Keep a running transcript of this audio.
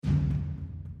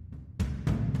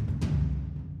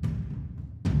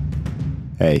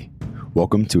Hey,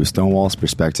 welcome to a Stonewall's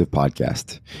Perspective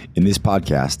podcast. In this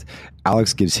podcast,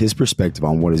 Alex gives his perspective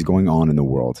on what is going on in the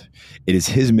world. It is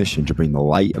his mission to bring the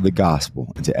light of the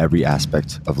gospel into every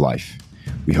aspect of life.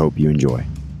 We hope you enjoy.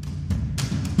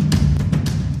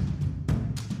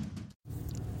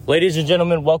 Ladies and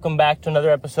gentlemen, welcome back to another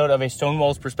episode of a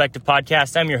Stonewall's Perspective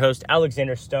podcast. I'm your host,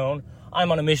 Alexander Stone.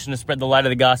 I'm on a mission to spread the light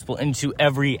of the gospel into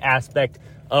every aspect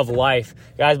of life.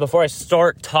 Guys, before I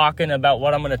start talking about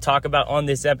what I'm going to talk about on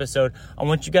this episode, I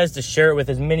want you guys to share it with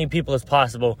as many people as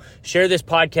possible. Share this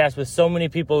podcast with so many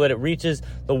people that it reaches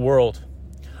the world.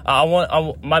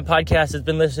 My podcast has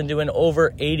been listened to in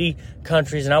over 80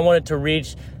 countries, and I want it to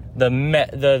reach the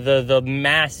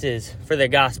masses for the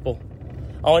gospel.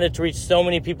 I want it to reach so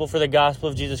many people for the gospel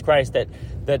of Jesus Christ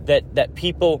that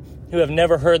people who have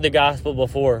never heard the gospel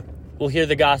before will hear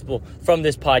the gospel from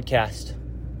this podcast.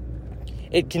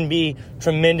 It can be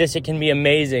tremendous. It can be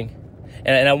amazing.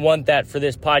 And I want that for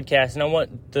this podcast. And I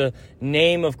want the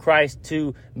name of Christ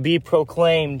to be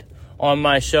proclaimed on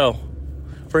my show.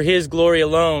 For His glory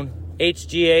alone.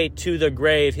 HGA to the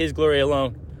grave. His glory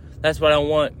alone. That's what I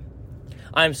want.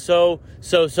 I'm so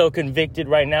convicted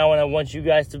right now. And I want you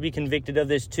guys to be convicted of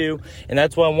this too. And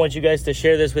that's why I want you guys to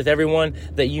share this with everyone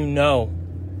that you know.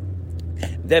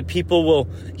 That people will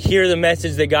hear the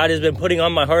message that God has been putting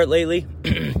on my heart lately.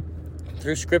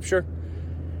 Through scripture,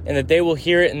 and that they will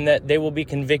hear it and that they will be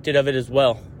convicted of it as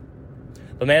well.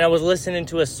 But man, I was listening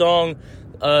to a song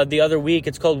the other week.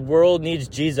 It's called World Needs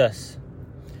Jesus.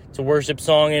 It's a worship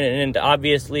song, and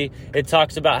obviously it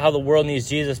talks about how the world needs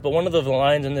Jesus. But one of the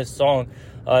lines in this song,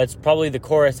 it's probably the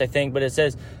chorus, I think, but it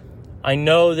says, I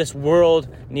know this world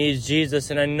needs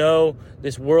Jesus, and I know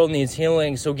this world needs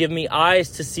healing, so give me eyes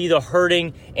to see the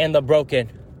hurting and the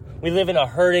broken. We live in a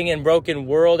hurting and broken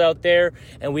world out there,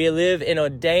 and we live in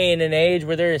a day and an age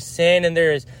where there is sin and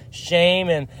there is shame,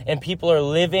 and people are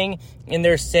living in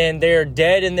their sin. They are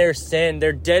dead in their sin.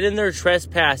 They're dead in their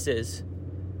trespasses.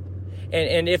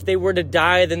 And if they were to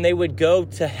die, then they would go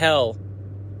to hell.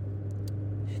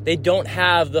 They don't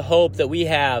have the hope that we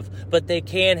have, but they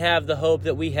can have the hope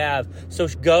that we have. So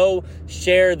go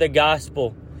share the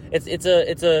gospel. It's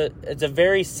a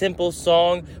very simple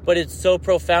song, but it's so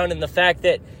profound in the fact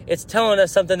that it's telling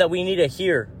us something that we need to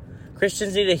hear.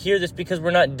 Christians need to hear this because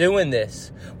we're not doing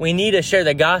this. We need to share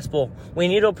the gospel. We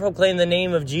need to proclaim the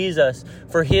name of Jesus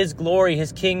for His glory,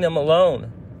 His kingdom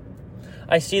alone.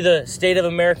 I see the state of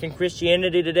American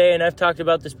Christianity today, and I've talked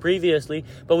about this previously,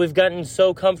 but we've gotten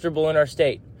so comfortable in our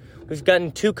state. We've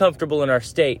gotten too comfortable in our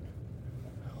state.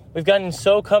 We've gotten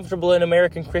so comfortable in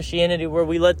American Christianity where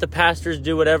we let the pastors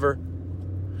do whatever.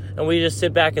 And we just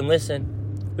sit back and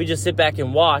listen. We just sit back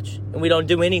and watch. And we don't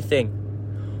do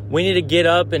anything. We need to get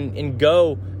up and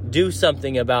go do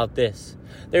something about this.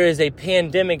 There is a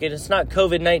pandemic, and it's not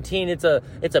COVID-19.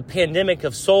 It's a pandemic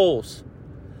of souls.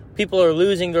 People are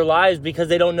losing their lives because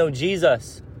they don't know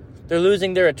Jesus. They're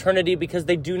losing their eternity because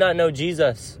they do not know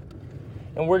Jesus.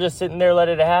 And we're just sitting there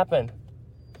letting it happen.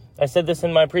 I said this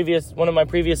in one of my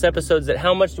previous episodes, that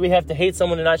how much do we have to hate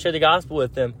someone to not share the gospel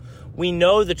with them? We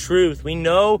know the truth. We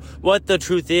know what the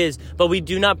truth is, but we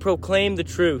do not proclaim the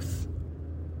truth.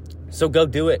 So go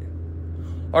do it.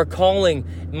 My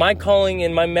calling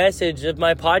and my message of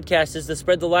my podcast is to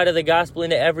spread the light of the gospel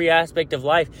into every aspect of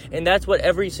life. And that's what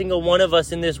every single one of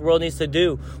us in this world needs to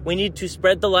do. We need to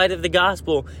spread the light of the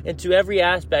gospel into every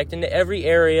aspect, into every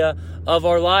area of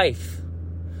our life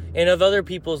and of other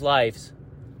people's lives.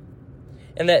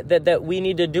 And that we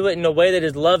need to do it in a way that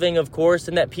is loving, of course,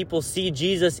 and that people see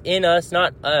Jesus in us,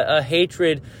 not a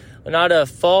hatred, not a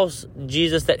false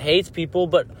Jesus that hates people,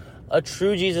 but a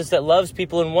true Jesus that loves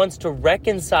people and wants to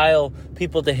reconcile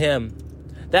people to Him.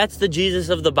 That's the Jesus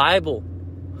of the Bible.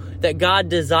 That God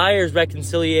desires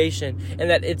reconciliation, and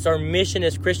that it's our mission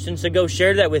as Christians to go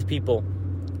share that with people,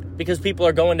 because people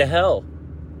are going to hell.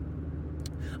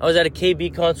 I was at a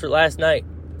KB concert last night.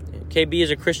 KB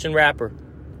is a Christian rapper.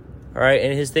 All right,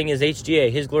 and his thing is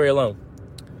HGA, His glory alone.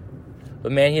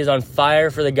 But man, he is on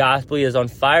fire for the gospel. He is on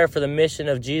fire for the mission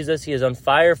of Jesus. He is on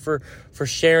fire for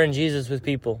sharing Jesus with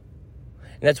people.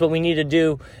 And that's what we need to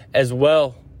do as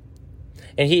well.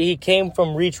 And he came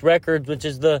from Reach Records, which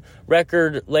is the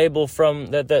record label from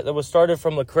that was started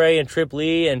from Lecrae and Trip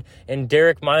Lee and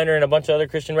Derek Minor and a bunch of other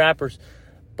Christian rappers.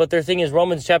 But their thing is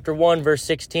Romans chapter 1, verse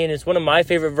 16. It's one of my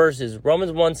favorite verses.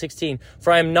 Romans 1:16.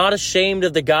 For I am not ashamed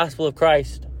of the gospel of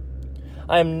Christ.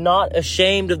 I am not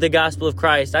ashamed of the gospel of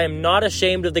Christ. I am not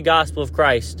ashamed of the gospel of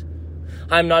Christ.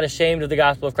 I am not ashamed of the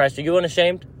gospel of Christ. Are you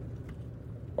unashamed?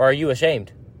 Or are you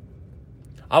ashamed?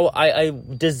 I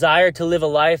desire to live a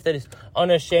life that is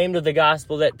unashamed of the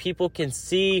gospel, that people can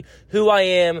see who I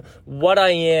am, what I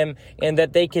am, and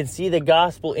that they can see the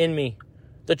gospel in me,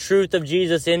 the truth of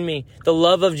Jesus in me, the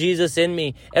love of Jesus in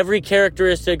me, every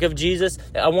characteristic of Jesus.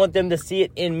 I want them to see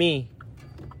it in me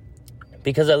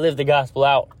because I live the gospel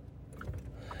out.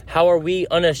 How are we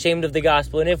unashamed of the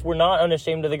gospel? And if we're not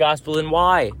unashamed of the gospel, then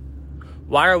why?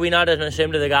 Why are we not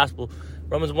unashamed of the gospel?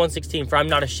 Romans 1:16, for I'm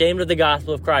not ashamed of the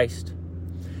gospel of Christ.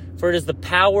 For it is the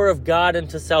power of God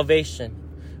unto salvation,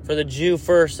 for the Jew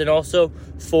first and also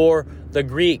for the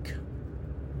Greek.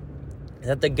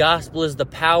 That the gospel is the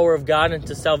power of God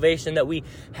unto salvation, that we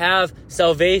have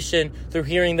salvation through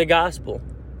hearing the gospel.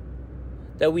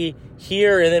 That we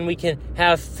hear and then we can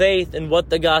have faith in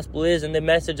what the gospel is and the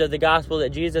message of the gospel, that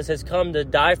Jesus has come to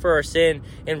die for our sin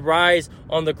and rise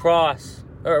on the cross,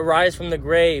 or rise from the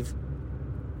grave.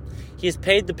 He has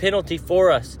paid the penalty for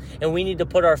us, and we need to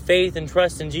put our faith and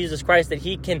trust in Jesus Christ that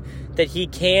He can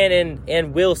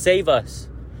and will save us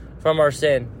from our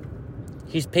sin.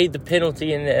 He's paid the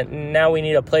penalty, and now we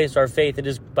need to place our faith. It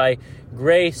is by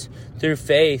grace through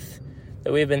faith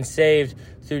that we have been saved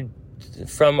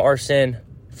from our sin,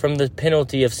 from the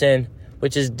penalty of sin,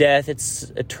 which is death. It's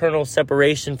eternal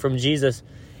separation from Jesus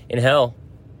in hell.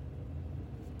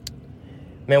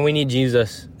 Man, we need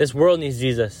Jesus. This world needs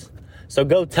Jesus. So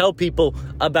go tell people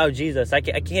about Jesus. I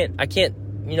can't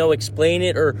explain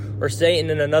it or say it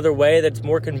in another way that's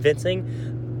more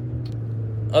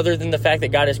convincing, other than the fact that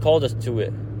God has called us to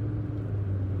it.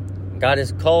 God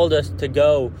has called us to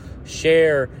go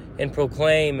share and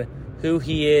proclaim who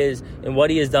He is and what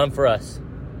He has done for us.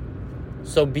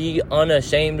 So be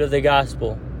unashamed of the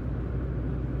gospel.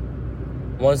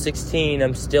 1:16,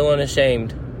 I'm still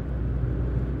unashamed.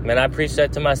 Man, I preach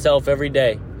that to myself every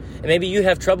day. And maybe you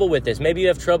have trouble with this. Maybe you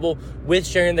have trouble with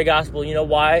sharing the gospel. You know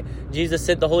why? Jesus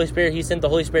sent the Holy Spirit. He sent the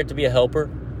Holy Spirit to be a helper.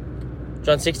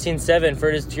 John 16:7, for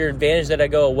it is to your advantage that I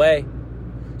go away,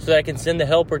 so that I can send the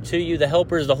helper to you. The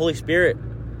helper is the Holy Spirit.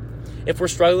 If we're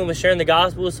struggling with sharing the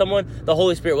gospel with someone, the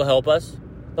Holy Spirit will help us.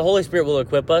 The Holy Spirit will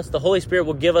equip us. The Holy Spirit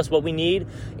will give us what we need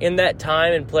in that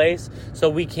time and place so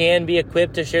we can be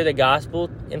equipped to share the gospel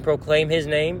and proclaim His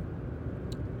name.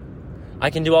 I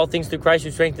can do all things through Christ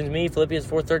who strengthens me, Philippians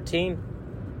 4:13.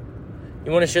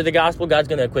 You want to share the gospel? God's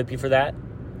going to equip you for that.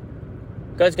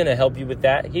 God's going to help you with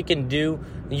that. You can do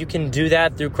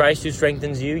that through Christ who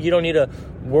strengthens you. You don't need to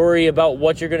worry about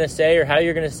what you're going to say or how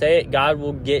you're going to say it. God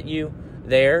will get you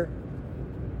there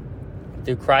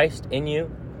through Christ in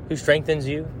you who strengthens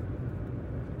you.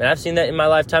 And I've seen that in my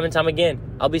life time and time again.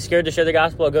 I'll be scared to share the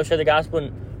gospel. I'll go share the gospel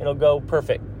and it'll go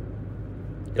perfect.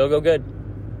 It'll go good.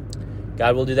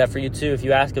 God will do that for you too if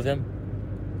you ask of Him.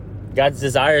 God's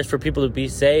desire is for people to be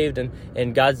saved,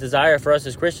 and God's desire for us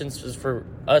as Christians is for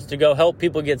us to go help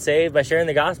people get saved by sharing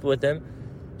the gospel with them.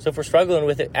 So if we're struggling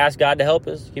with it, ask God to help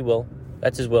us. He will.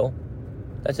 That's His will.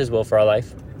 That's His will for our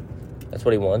life. That's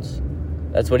what He wants.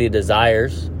 That's what He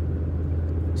desires.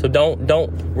 So don't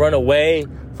run away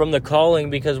from the calling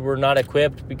because we're not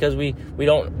equipped, because we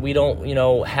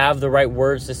don't have the right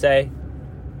words to say.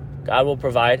 God will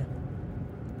provide.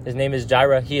 His name is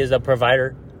Jireh. He is a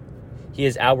provider. He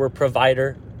is our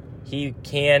provider. He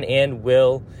can and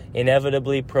will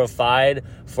inevitably provide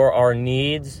for our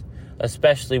needs,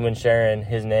 especially when sharing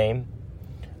His name,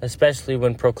 especially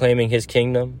when proclaiming His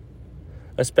kingdom,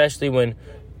 especially when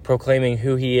proclaiming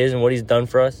who He is and what He's done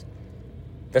for us.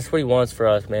 That's what He wants for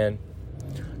us, man.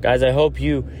 Guys, I hope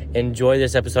you enjoy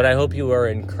this episode. I hope you are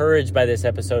encouraged by this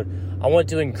episode. I want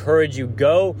to encourage you.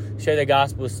 Go share the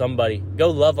gospel with somebody.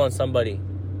 Go love on somebody.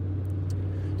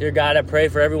 Dear God, I pray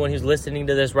for everyone who's listening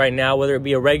to this right now, whether it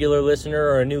be a regular listener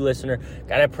or a new listener.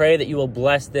 God, I pray that you will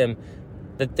bless them,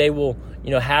 that they will,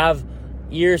 have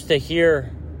ears to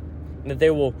hear, that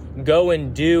they will go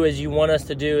and do as you want us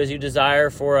to do, as you desire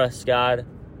for us, God.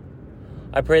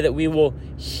 I pray that we will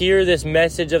hear this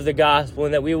message of the gospel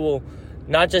and that we will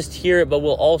not just hear it, but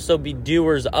will also be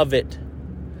doers of it.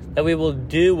 That we will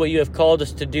do what you have called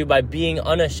us to do by being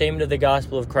unashamed of the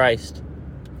gospel of Christ,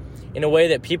 in a way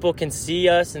that people can see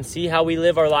us and see how we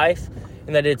live our life,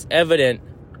 and that it's evident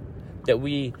that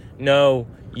we know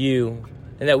you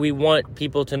and that we want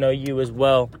people to know you as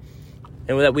well,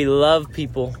 and that we love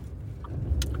people.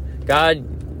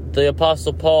 God, the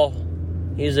Apostle Paul,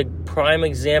 he is a prime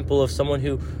example of someone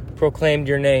who proclaimed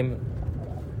your name.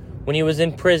 When he was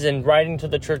in prison writing to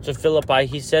the church of Philippi,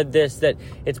 he said this, that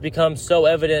it's become so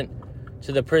evident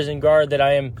to the prison guard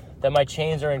that my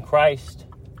chains are in Christ.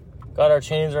 God, our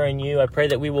chains are in you. I pray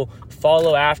that we will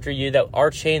follow after you, that our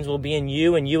chains will be in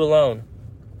you and you alone.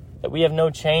 That we have no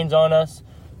chains on us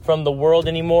from the world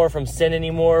anymore, from sin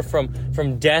anymore,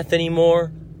 from death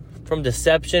anymore. from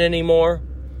deception anymore.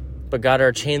 But God,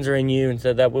 our chains are in you, and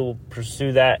so that we will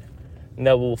pursue that, and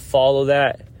that we will follow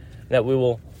that, and that we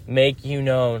will make you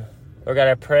known. Lord God,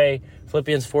 I pray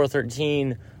Philippians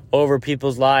 4:13 over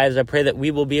people's lives. I pray that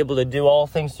we will be able to do all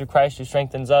things through Christ who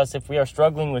strengthens us. If we are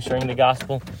struggling with sharing the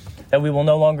gospel, that we will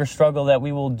no longer struggle, that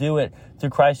we will do it through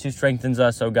Christ who strengthens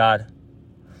us, oh God.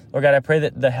 Lord God, I pray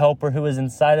that the helper who is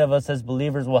inside of us as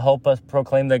believers will help us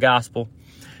proclaim the gospel.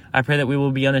 I pray that we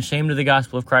will be unashamed of the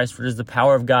gospel of Christ, for it is the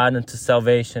power of God unto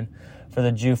salvation for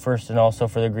the Jew first and also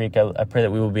for the Greek. I pray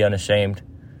that we will be unashamed.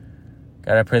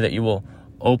 God, I pray that you will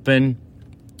open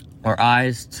our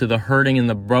eyes to the hurting and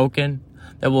the broken,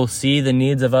 that we'll see the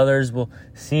needs of others, we'll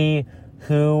see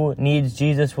who needs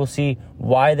Jesus, we'll see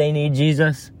why they need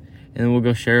Jesus, and then we'll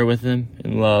go share it with them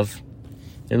in love.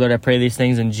 Dear Lord, I pray these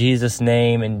things in Jesus'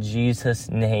 name, in Jesus'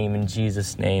 name, in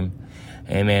Jesus' name.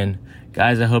 Amen.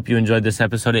 Guys, I hope you enjoyed this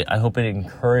episode. I hope it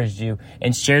encouraged you.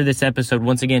 And share this episode.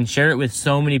 Once again, share it with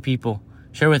so many people.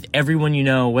 Share it with everyone you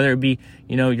know, whether it be,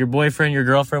 your boyfriend, your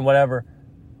girlfriend, whatever.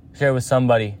 Share it with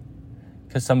somebody,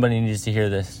 because somebody needs to hear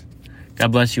this.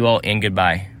 God bless you all, and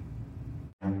goodbye.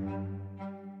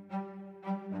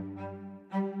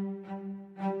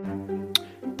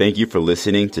 Thank you for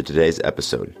listening to today's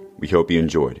episode. We hope you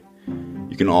enjoyed.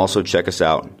 You can also check us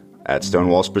out at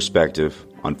Stonewall's Perspective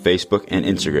on Facebook and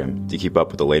Instagram to keep up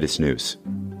with the latest news.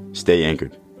 Stay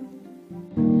anchored.